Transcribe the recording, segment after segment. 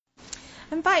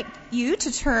I invite you to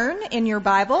turn in your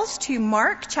Bibles to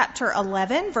Mark chapter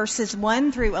 11, verses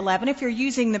 1 through 11. If you're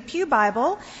using the Pew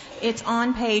Bible, it's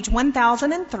on page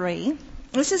 1003.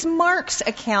 This is Mark's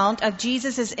account of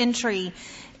Jesus' entry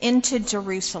into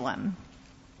Jerusalem.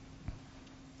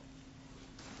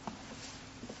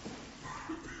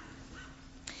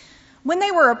 When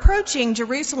they were approaching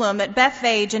Jerusalem at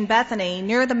Bethphage and Bethany,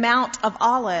 near the Mount of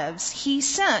Olives, he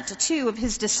sent two of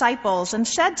his disciples and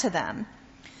said to them,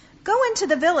 "Go into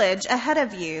the village ahead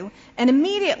of you, and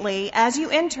immediately as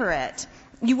you enter it,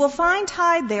 you will find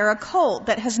tied there a colt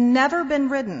that has never been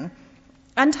ridden.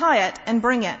 Untie it and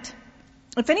bring it.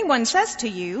 If anyone says to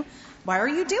you, 'Why are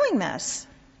you doing this?'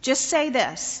 just say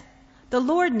this, 'The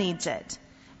Lord needs it,'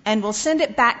 and will send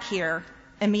it back here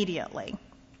immediately."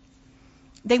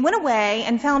 They went away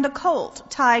and found a colt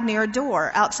tied near a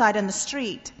door outside in the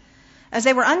street. As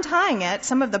they were untying it,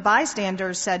 some of the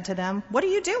bystanders said to them, "What are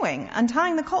you doing,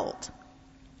 untying the colt?"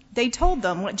 They told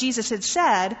them what Jesus had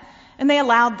said, and they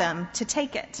allowed them to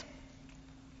take it.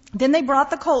 Then they brought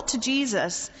the colt to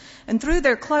Jesus and threw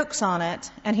their cloaks on it,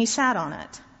 and he sat on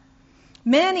it.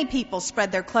 Many people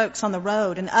spread their cloaks on the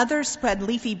road, and others spread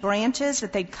leafy branches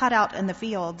that they'd cut out in the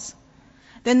fields.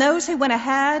 Then those who went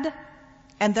ahead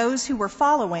and those who were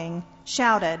following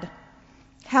shouted,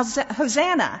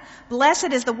 "Hosanna!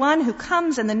 Blessed is the one who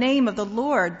comes in the name of the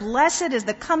Lord. Blessed is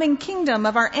the coming kingdom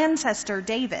of our ancestor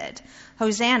David.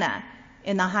 Hosanna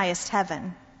in the highest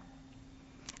heaven."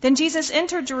 Then Jesus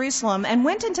entered Jerusalem and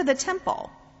went into the temple.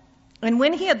 And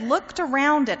when he had looked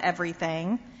around at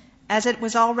everything, as it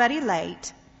was already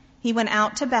late, he went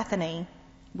out to Bethany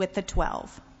with the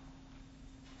 12.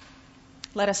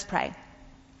 Let us pray.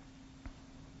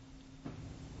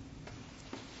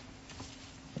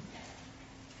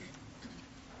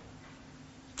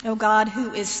 O God,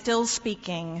 who is still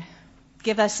speaking,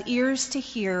 give us ears to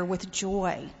hear with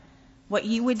joy what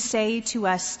you would say to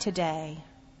us today.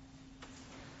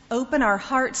 Open our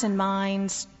hearts and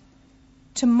minds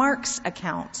to Mark's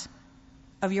account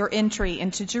of your entry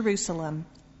into Jerusalem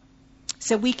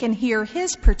so we can hear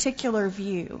his particular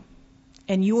view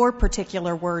and your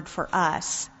particular word for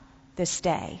us this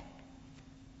day.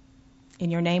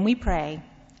 In your name we pray.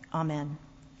 Amen.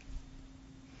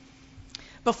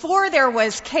 Before there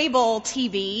was cable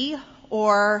TV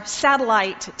or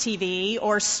satellite TV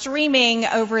or streaming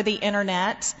over the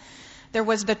internet, there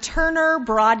was the Turner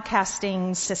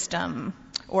Broadcasting System,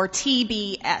 or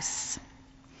TBS.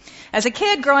 As a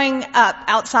kid growing up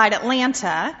outside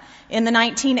Atlanta in the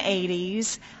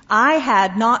 1980s, I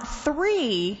had not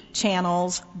 3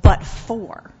 channels, but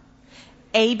 4.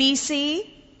 ABC,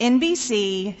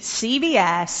 NBC,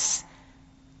 CBS,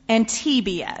 and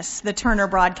TBS, the Turner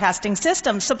Broadcasting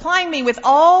System, supplying me with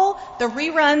all the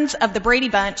reruns of the Brady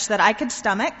Bunch that I could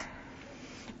stomach,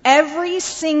 every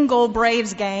single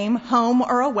Braves game, home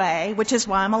or away, which is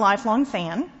why I'm a lifelong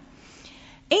fan,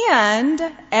 and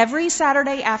every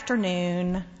Saturday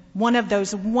afternoon, one of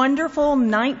those wonderful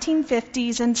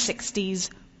 1950s and 60s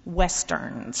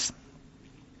Westerns.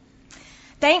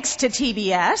 Thanks to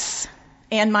TBS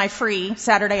and my free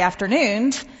Saturday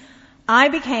afternoons, I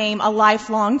became a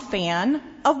lifelong fan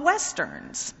of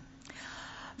Westerns.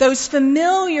 Those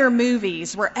familiar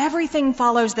movies where everything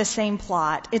follows the same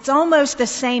plot. It's almost the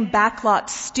same backlot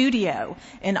studio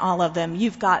in all of them.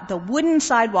 You've got the wooden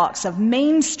sidewalks of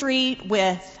Main Street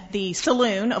with the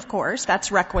saloon, of course,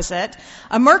 that's requisite,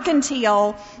 a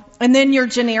mercantile, and then your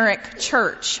generic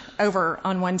church over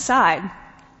on one side.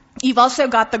 You've also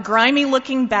got the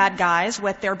grimy-looking bad guys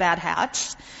with their bad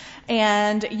hats.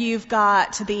 And you've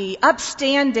got the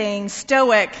upstanding,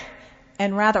 stoic,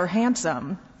 and rather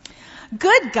handsome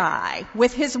good guy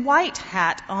with his white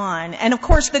hat on. And of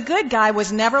course, the good guy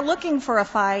was never looking for a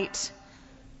fight,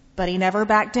 but he never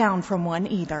backed down from one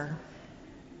either.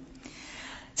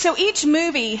 So each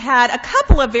movie had a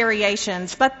couple of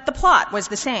variations, but the plot was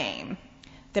the same.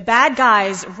 The bad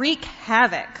guys wreak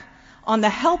havoc on the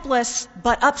helpless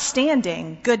but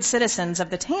upstanding good citizens of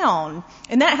the town.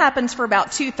 And that happens for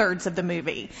about 2/3 of the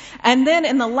movie. And then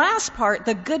in the last part,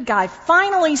 the good guy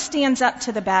finally stands up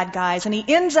to the bad guys, and he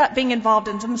ends up being involved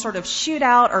in some sort of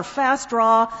shootout or fast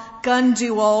draw gun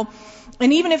duel.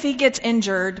 And even if he gets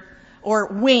injured, or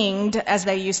winged, as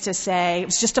they used to say, it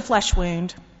was just a flesh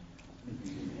wound,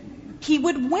 he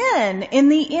would win in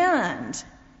the end.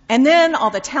 And then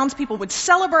all the townspeople would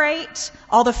celebrate,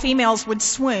 all the females would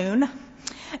swoon,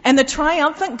 and the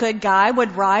triumphant good guy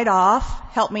would ride off,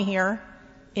 help me here,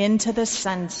 into the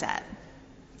sunset.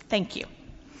 Thank you.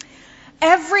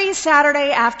 Every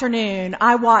Saturday afternoon,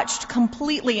 I watched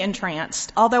completely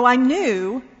entranced, although I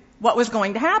knew what was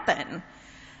going to happen.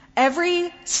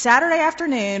 Every Saturday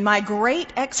afternoon, my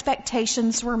great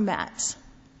expectations were met,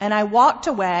 and I walked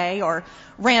away, or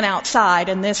ran outside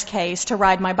in this case, to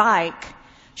ride my bike,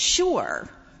 sure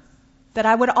that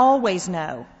I would always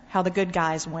know how the good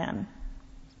guys win.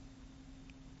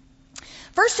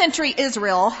 First century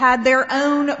Israel had their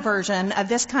own version of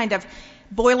this kind of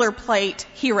boilerplate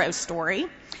hero story,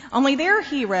 only their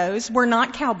heroes were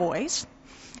not cowboys.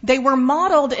 They were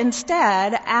modeled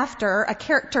instead after a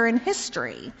character in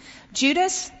history,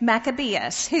 Judas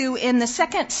Maccabeus, who in the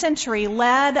 2nd century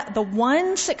led the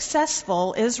one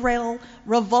successful Israel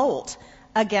revolt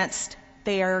against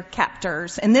their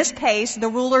captors. In this case, the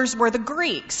rulers were the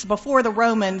Greeks before the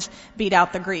Romans beat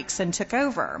out the Greeks and took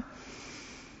over.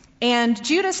 And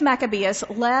Judas Maccabeus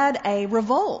led a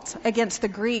revolt against the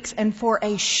Greeks, and for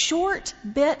a short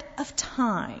bit of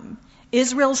time,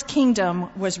 Israel's kingdom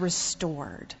was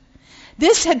restored.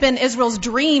 This had been Israel's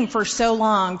dream for so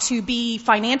long, to be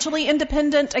financially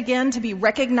independent again, to be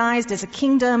recognized as a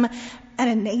kingdom and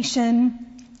a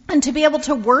nation, and to be able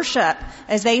to worship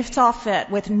as they saw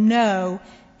fit with no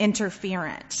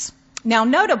interference. Now,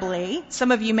 notably,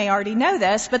 some of you may already know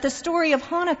this, but the story of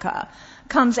Hanukkah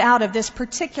comes out of this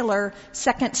particular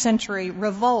 2nd century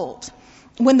revolt,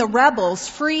 when the rebels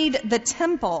freed the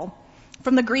temple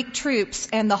from the Greek troops,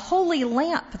 and the holy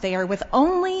lamp there, with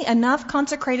only enough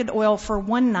consecrated oil for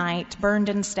one night, burned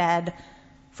instead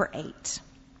for 8.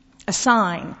 A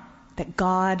sign that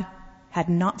God had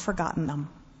not forgotten them.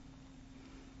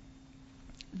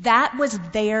 That was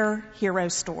their hero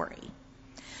story.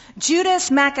 Judas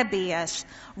Maccabeus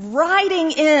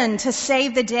riding in to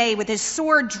save the day with his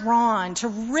sword drawn, to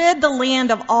rid the land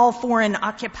of all foreign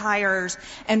occupiers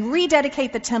and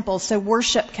rededicate the temple so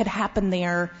worship could happen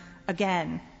there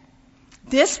again.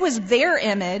 This was their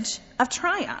image of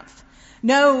triumph.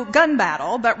 No gun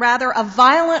battle, but rather a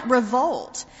violent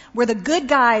revolt where the good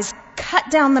guys cut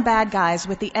down the bad guys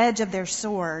with the edge of their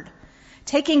sword,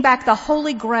 taking back the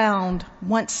holy ground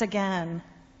once again.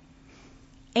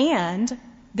 And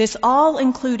this all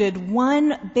included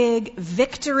one big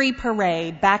victory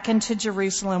parade back into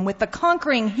Jerusalem, with the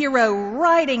conquering hero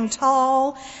riding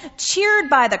tall, cheered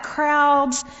by the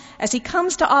crowds as he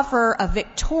comes to offer a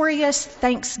victorious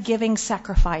Thanksgiving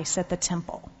sacrifice at the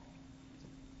temple.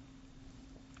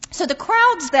 So the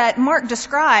crowds that Mark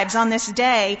describes on this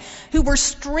day, who were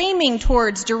streaming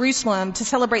towards Jerusalem to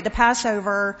celebrate the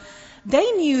Passover,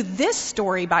 they knew this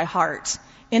story by heart,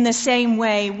 in the same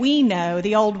way we know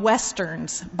the old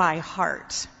Westerns by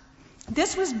heart.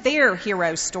 This was their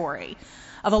hero story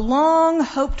of a long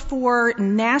hoped for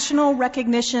national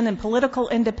recognition and political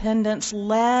independence,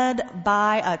 led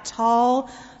by a tall,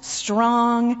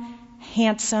 strong,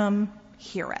 handsome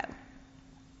hero.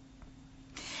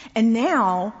 And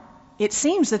now it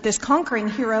seems that this conquering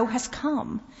hero has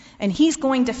come, and he's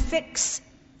going to fix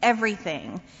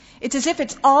everything. It's as if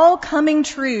it's all coming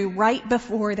true right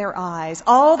before their eyes.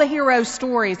 All the hero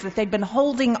stories that they've been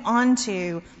holding on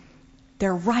to,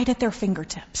 they're right at their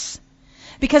fingertips.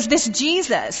 Because this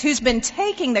Jesus, who's been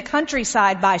taking the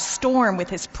countryside by storm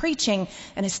with his preaching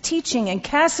and his teaching and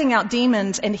casting out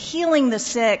demons and healing the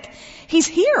sick, he's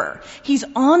here. He's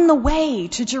on the way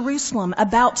to Jerusalem,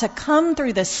 about to come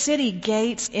through the city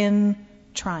gates in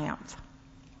triumph.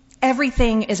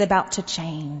 Everything is about to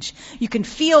change. You can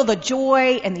feel the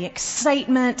joy and the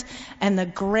excitement and the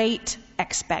great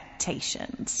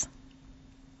expectations.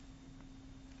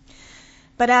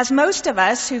 But as most of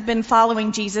us who've been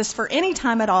following Jesus for any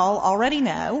time at all already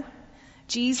know,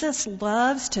 Jesus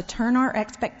loves to turn our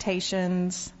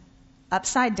expectations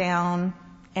upside down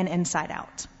and inside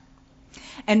out.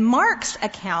 And Mark's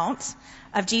account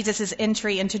of Jesus'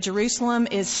 entry into Jerusalem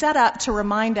is set up to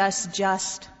remind us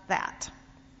just that.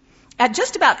 At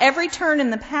just about every turn in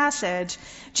the passage,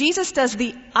 Jesus does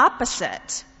the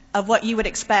opposite of what you would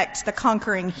expect the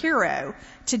conquering hero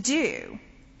to do.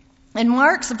 And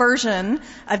Mark's version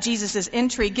of Jesus'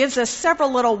 entry gives us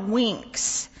several little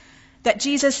winks that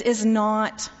Jesus is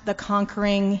not the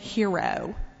conquering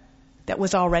hero that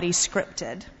was already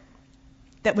scripted,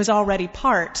 that was already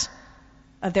part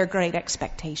of their great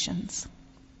expectations.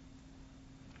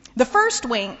 The first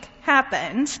wink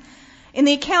happens in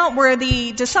the account where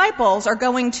the disciples are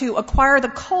going to acquire the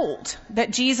colt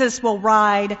that Jesus will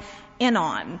ride in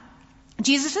on.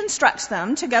 Jesus instructs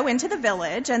them to go into the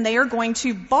village, and they are going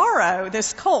to borrow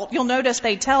this colt. You'll notice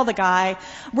they tell the guy,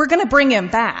 we're going to bring him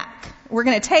back. We're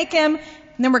going to take him,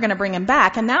 and then we're going to bring him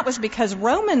back. And that was because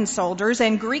Roman soldiers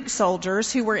and Greek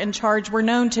soldiers who were in charge were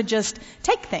known to just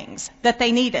take things that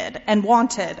they needed and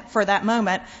wanted for that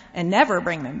moment and never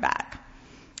bring them back.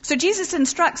 So Jesus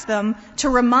instructs them to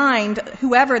remind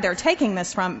whoever they're taking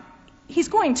this from, he's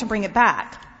going to bring it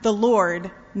back The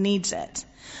Lord needs it.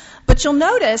 But you'll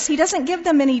notice he doesn't give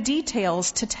them any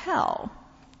details to tell.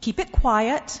 Keep it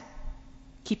quiet.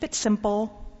 Keep it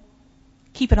simple.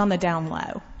 Keep it on the down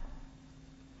low.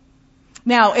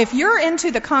 Now, if you're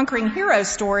into the conquering hero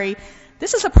story,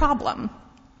 this is a problem.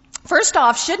 First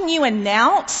off, shouldn't you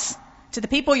announce to the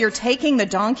people you're taking the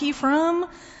donkey from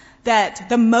that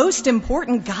the most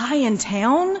important guy in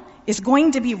town is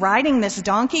going to be riding this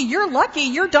donkey? You're lucky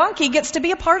your donkey gets to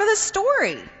be a part of this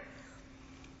story.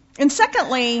 And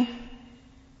secondly,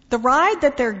 the ride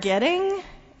that they're getting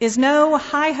is no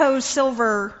hi-ho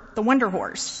silver, the Wonder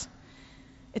Horse.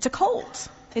 It's a colt.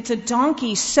 It's a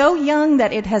donkey so young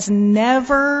that it has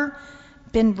never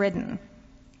been ridden.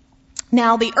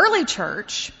 Now, the early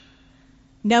church,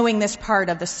 knowing this part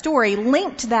of the story,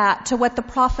 linked that to what the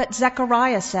prophet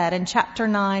Zechariah said in chapter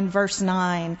 9, verse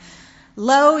 9.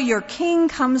 Lo, your king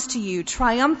comes to you,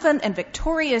 triumphant and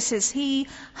victorious is he,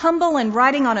 humble and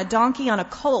riding on a donkey, on a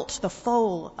colt, the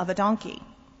foal of a donkey.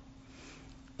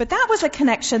 But that was a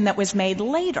connection that was made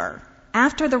later,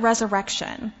 after the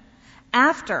resurrection,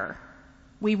 after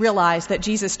we realized that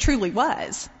Jesus truly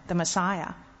was the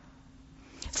Messiah.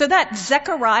 So that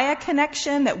Zechariah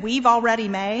connection that we've already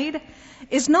made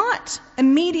is not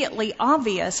immediately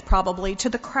obvious, probably, to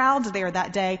the crowds there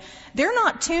that day. They're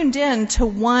not tuned in to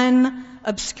one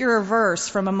obscure verse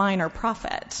from a minor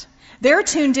prophet. They're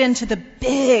tuned in to the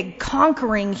big,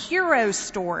 conquering hero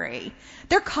story.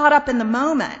 They're caught up in the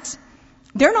moment.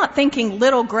 They're not thinking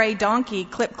little gray donkey,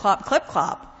 clip-clop,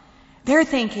 clip-clop. They're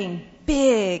thinking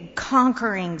big,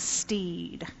 conquering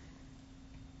steed.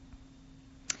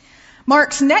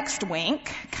 Mark's next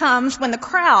wink comes when the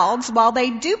crowds, while they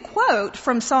do quote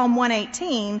from Psalm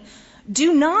 118,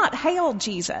 do not hail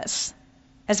Jesus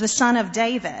as the Son of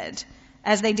David,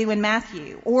 as they do in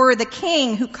Matthew, or the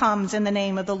King who comes in the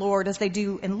name of the Lord, as they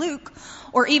do in Luke,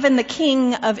 or even the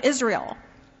King of Israel,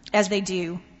 as they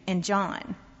do in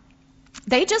John.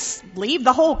 They just leave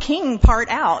the whole king part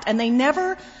out, and they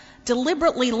never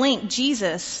deliberately link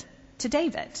Jesus to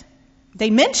David. They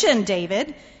mention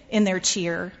David in their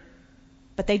cheer,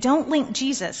 but they don't link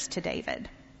Jesus to David.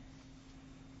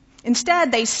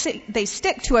 Instead, they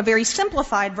stick to a very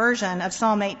simplified version of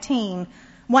Psalm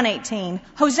 118.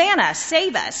 Hosanna,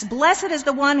 save us. Blessed is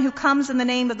the one who comes in the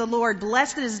name of the Lord.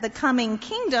 Blessed is the coming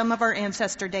kingdom of our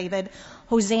ancestor David.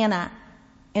 Hosanna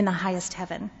in the highest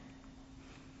heaven.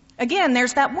 Again,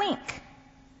 there's that wink.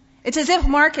 It's as if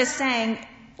Mark is saying,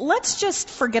 let's just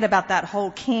forget about that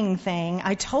whole king thing.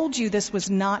 I told you this was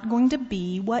not going to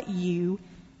be what you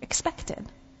expected.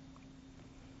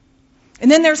 And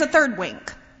then there's a third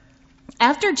wink.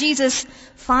 After Jesus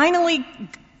finally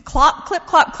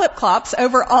clip-clops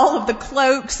over all of the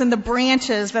cloaks and the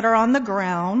branches that are on the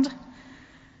ground,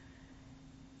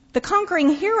 the conquering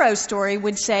hero story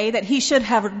would say that he should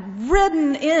have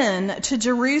ridden in to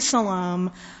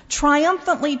Jerusalem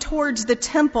triumphantly towards the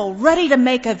temple, ready to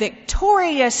make a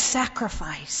victorious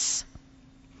sacrifice.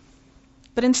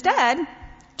 But instead,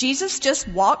 Jesus just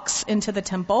walks into the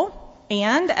temple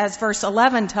and, as verse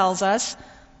 11 tells us,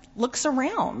 looks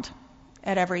around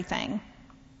at everything.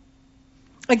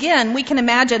 Again, we can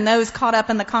imagine those caught up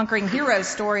in the conquering hero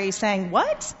story saying,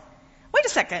 what? Wait a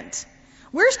second.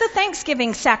 Where's the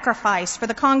Thanksgiving sacrifice for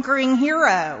the conquering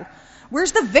hero?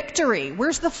 Where's the victory?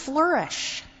 Where's the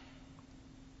flourish?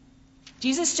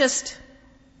 Jesus just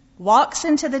walks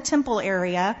into the temple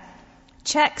area,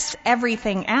 checks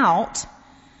everything out,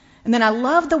 and then I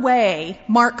love the way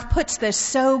Mark puts this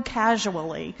so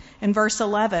casually in verse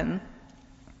 11.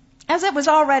 As it was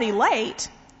already late,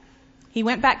 he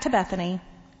went back to Bethany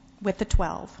with the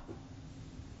 12.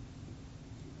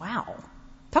 Wow.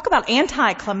 Talk about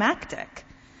anticlimactic.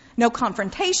 No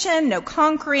confrontation, no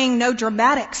conquering, no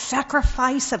dramatic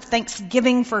sacrifice of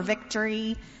thanksgiving for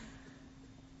victory.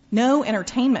 No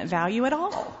entertainment value at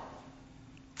all.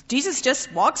 Jesus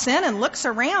just walks in and looks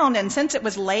around, and since it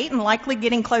was late and likely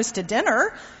getting close to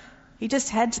dinner, he just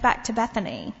heads back to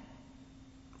Bethany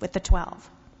with the 12.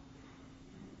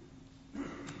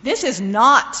 This is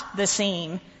not the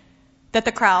scene that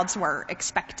the crowds were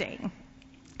expecting.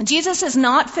 Jesus is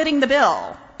not fitting the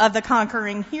bill of the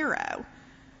conquering hero.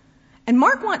 And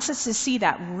Mark wants us to see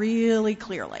that really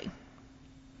clearly.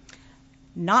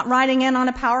 Not riding in on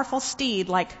a powerful steed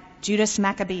like Judas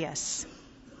Maccabeus.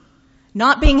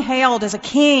 Not being hailed as a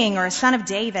king or a son of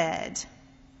David.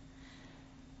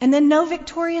 And then no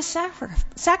victorious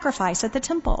sacrifice at the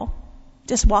temple.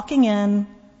 Just walking in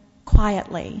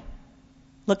quietly,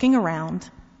 looking around,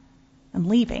 and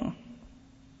leaving.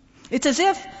 It's as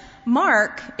if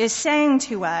Mark is saying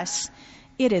to us,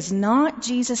 it is not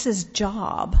Jesus'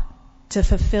 job to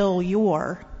fulfill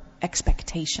your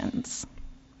expectations.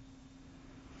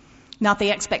 Not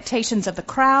the expectations of the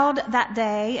crowd that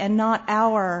day, and not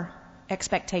our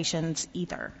expectations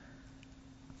either.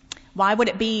 Why would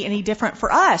it be any different for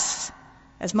us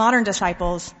as modern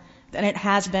disciples than it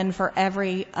has been for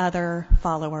every other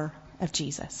follower of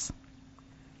Jesus?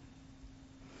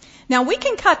 Now, we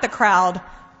can cut the crowd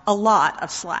a lot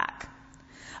of slack.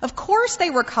 Of course,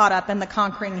 they were caught up in the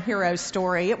conquering hero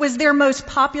story. It was their most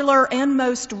popular and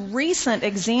most recent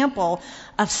example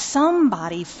of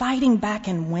somebody fighting back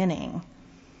and winning.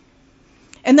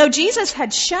 And though Jesus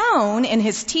had shown in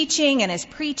his teaching and his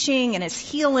preaching and his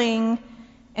healing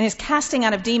and his casting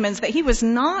out of demons that he was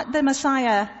not the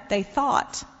Messiah they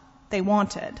thought they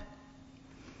wanted,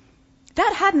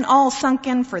 that hadn't all sunk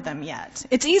in for them yet.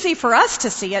 It's easy for us to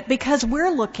see it because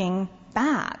we're looking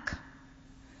back.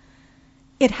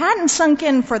 It hadn't sunk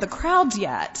in for the crowds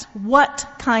yet what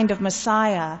kind of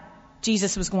Messiah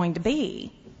Jesus was going to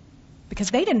be, because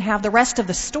they didn't have the rest of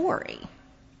the story.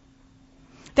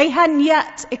 They hadn't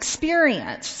yet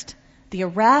experienced the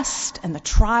arrest and the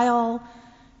trial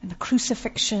and the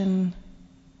crucifixion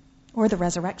or the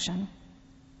resurrection.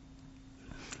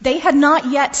 They had not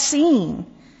yet seen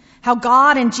how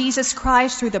God and Jesus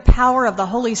Christ, through the power of the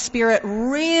Holy Spirit,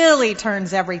 really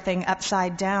turns everything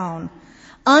upside down,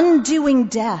 undoing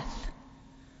death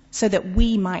so that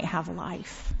we might have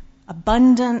life,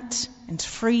 abundant and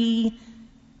free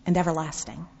and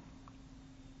everlasting.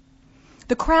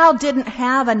 The crowd didn't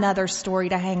have another story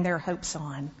to hang their hopes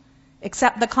on,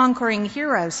 except the conquering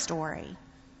hero story.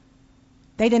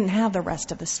 They didn't have the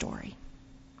rest of the story.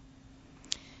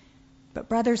 But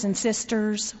brothers and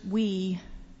sisters, we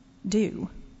do.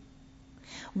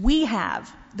 We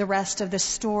have the rest of the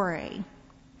story.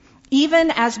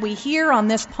 Even as we hear on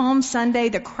this Palm Sunday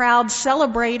the crowd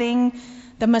celebrating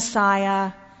the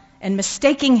Messiah and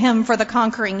mistaking him for the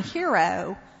conquering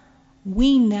hero,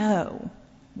 we know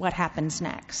what happens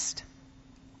next.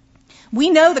 We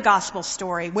know the gospel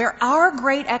story where our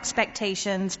great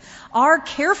expectations, our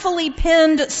carefully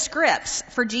penned scripts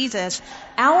for Jesus,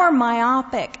 our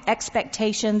myopic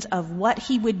expectations of what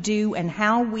he would do and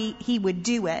how he would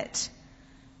do it,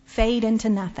 fade into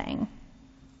nothing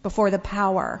before the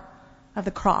power of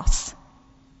the cross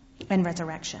and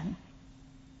resurrection.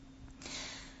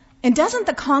 And doesn't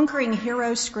the conquering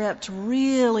hero script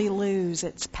really lose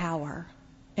its power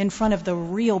in front of the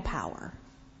real power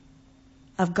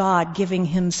of God giving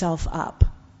himself up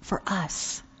for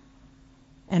us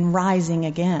and rising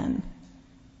again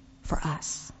for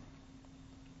us?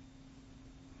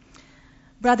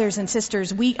 Brothers and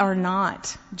sisters, we are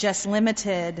not just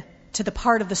limited to the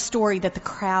part of the story that the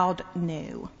crowd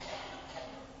knew.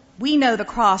 We know the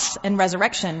cross and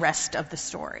resurrection rest of the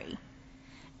story.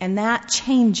 And that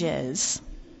changes,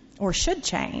 or should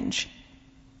change,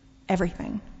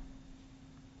 everything.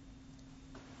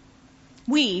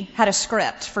 We had a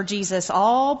script for Jesus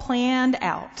all planned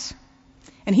out.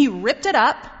 And he ripped it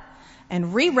up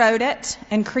and rewrote it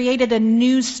and created a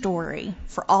new story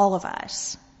for all of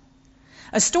us.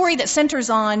 A story that centers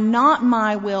on not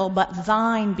my will, but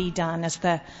thine be done, as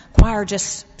the choir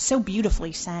just so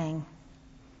beautifully sang.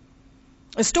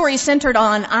 A story centered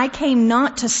on, I came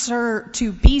not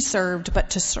to be served, but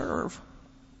to serve.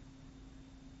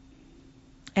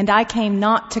 And I came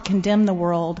not to condemn the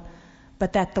world,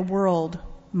 but that the world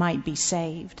might be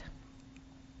saved.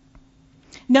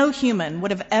 No human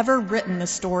would have ever written a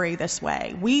story this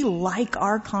way. We like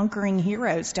our conquering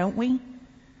heroes, don't we?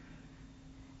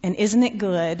 And isn't it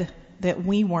good that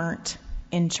we weren't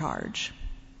in charge?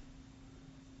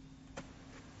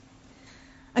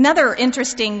 Another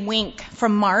interesting wink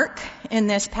from Mark in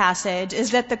this passage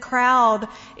is that the crowd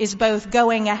is both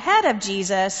going ahead of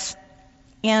Jesus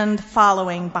and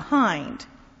following behind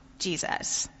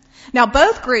Jesus. Now,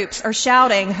 both groups are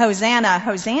shouting, Hosanna,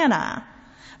 Hosanna.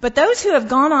 But those who have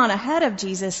gone on ahead of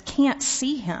Jesus can't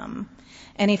see him.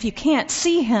 And if you can't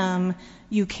see him,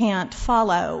 you can't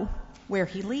follow where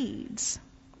he leads.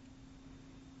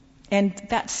 And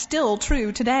that's still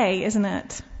true today, isn't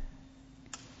it?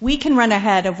 We can run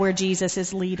ahead of where Jesus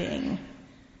is leading,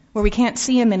 where we can't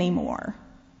see him anymore.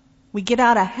 We get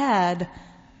out ahead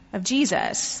of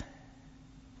Jesus,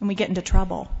 and we get into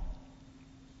trouble.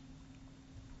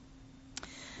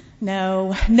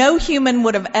 No human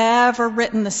would have ever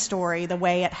written the story the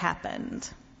way it happened,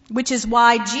 which is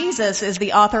why Jesus is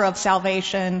the author of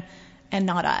salvation and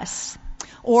not us.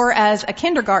 Or as a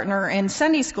kindergartner in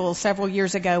Sunday school several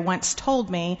years ago once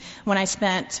told me, when I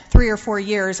spent 3 or 4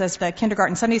 years as the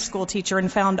kindergarten Sunday school teacher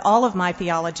and found all of my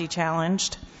theology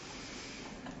challenged,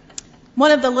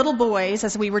 one of the little boys,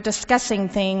 as we were discussing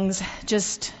things,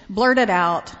 just blurted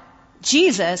out,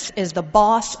 Jesus is the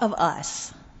boss of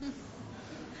us.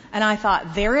 And I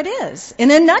thought, there it is,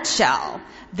 in a nutshell.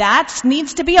 That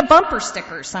needs to be a bumper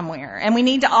sticker somewhere, and we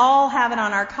need to all have it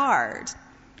on our card.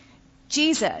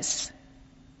 Jesus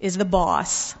is the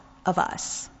boss of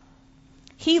us.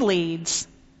 He leads,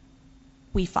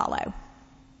 we follow.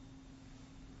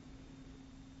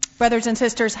 Brothers and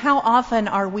sisters, how often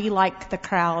are we like the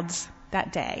crowds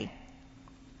that day?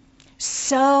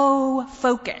 So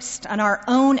focused on our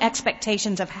own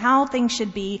expectations of how things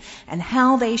should be and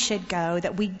how they should go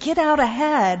that we get out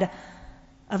ahead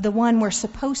of the one we're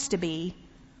supposed to be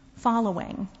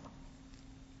following.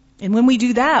 And when we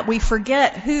do that, we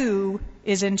forget who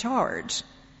is in charge.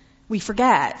 We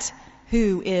forget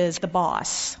who is the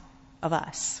boss of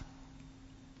us.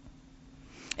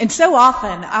 And so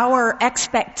often, our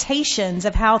expectations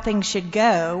of how things should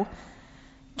go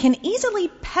can easily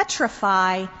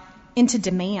petrify into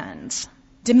demands.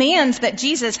 Demands that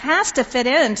Jesus has to fit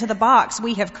into the box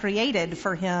we have created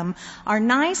for him are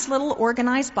nice little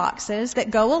organized boxes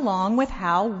that go along with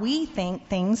how we think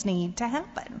things need to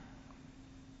happen.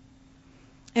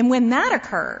 And when that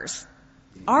occurs,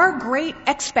 our great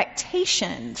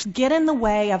expectations get in the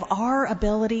way of our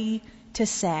ability to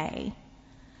say,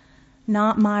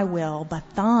 "Not my will, but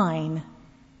thine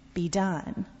be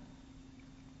done."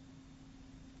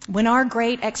 When our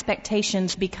great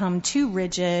expectations become too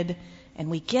rigid and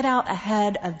we get out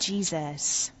ahead of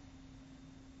Jesus,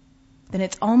 then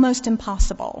it's almost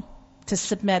impossible to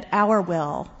submit our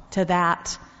will to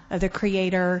that of the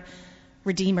Creator,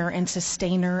 Redeemer, and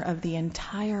Sustainer of the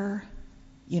entire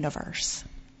universe.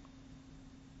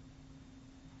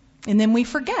 And then we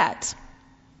forget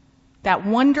that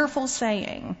wonderful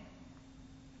saying,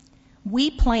 "We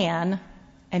plan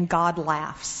and God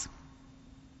laughs."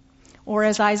 Or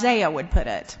as Isaiah would put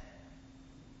it,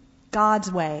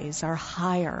 God's ways are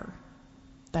higher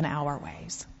than our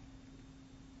ways.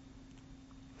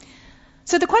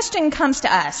 So the question comes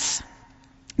to us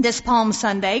this Palm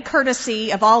Sunday,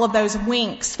 courtesy of all of those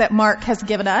winks that Mark has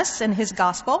given us in his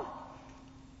gospel.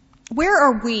 Where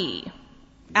are we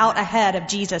out ahead of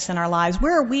Jesus in our lives?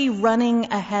 Where are we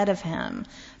running ahead of him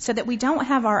so that we don't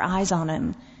have our eyes on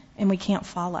him and we can't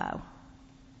follow?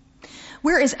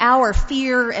 Where is our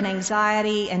fear and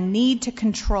anxiety and need to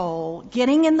control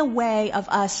getting in the way of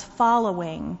us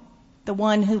following the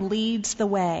one who leads the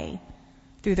way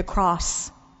through the cross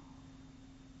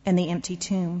and the empty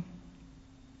tomb?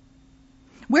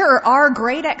 Where are our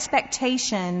great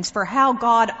expectations for how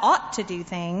God ought to do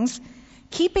things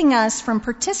keeping us from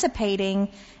participating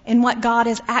in what God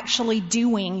is actually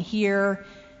doing here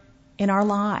in our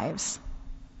lives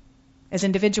as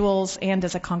individuals and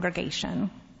as a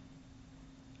congregation?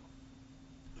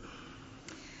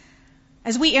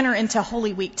 As we enter into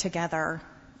Holy Week together,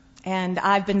 and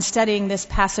I've been studying this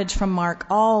passage from Mark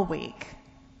all week,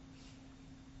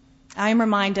 I am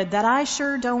reminded that I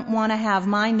sure don't want to have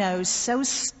my nose so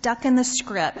stuck in the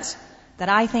script that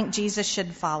I think Jesus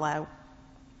should follow,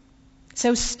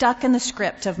 so stuck in the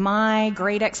script of my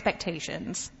great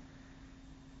expectations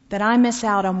that I miss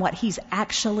out on what he's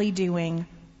actually doing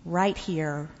right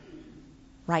here,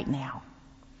 right now.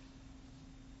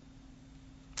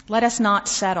 Let us not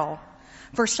settle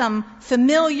for some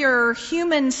familiar,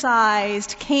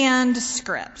 human-sized, canned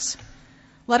script.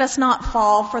 Let us not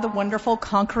fall for the wonderful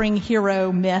conquering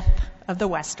hero myth of the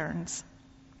Westerns.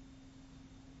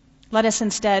 Let us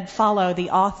instead follow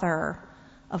the author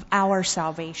of our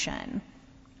salvation,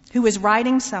 who is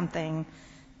writing something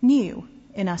new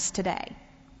in us today.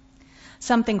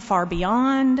 Something far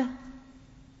beyond,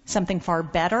 something far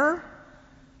better,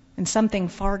 and something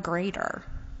far greater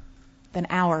than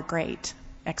our great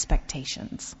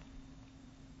expectations.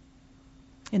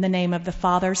 In the name of the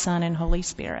Father, Son, and Holy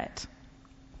Spirit.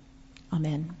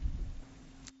 Amen.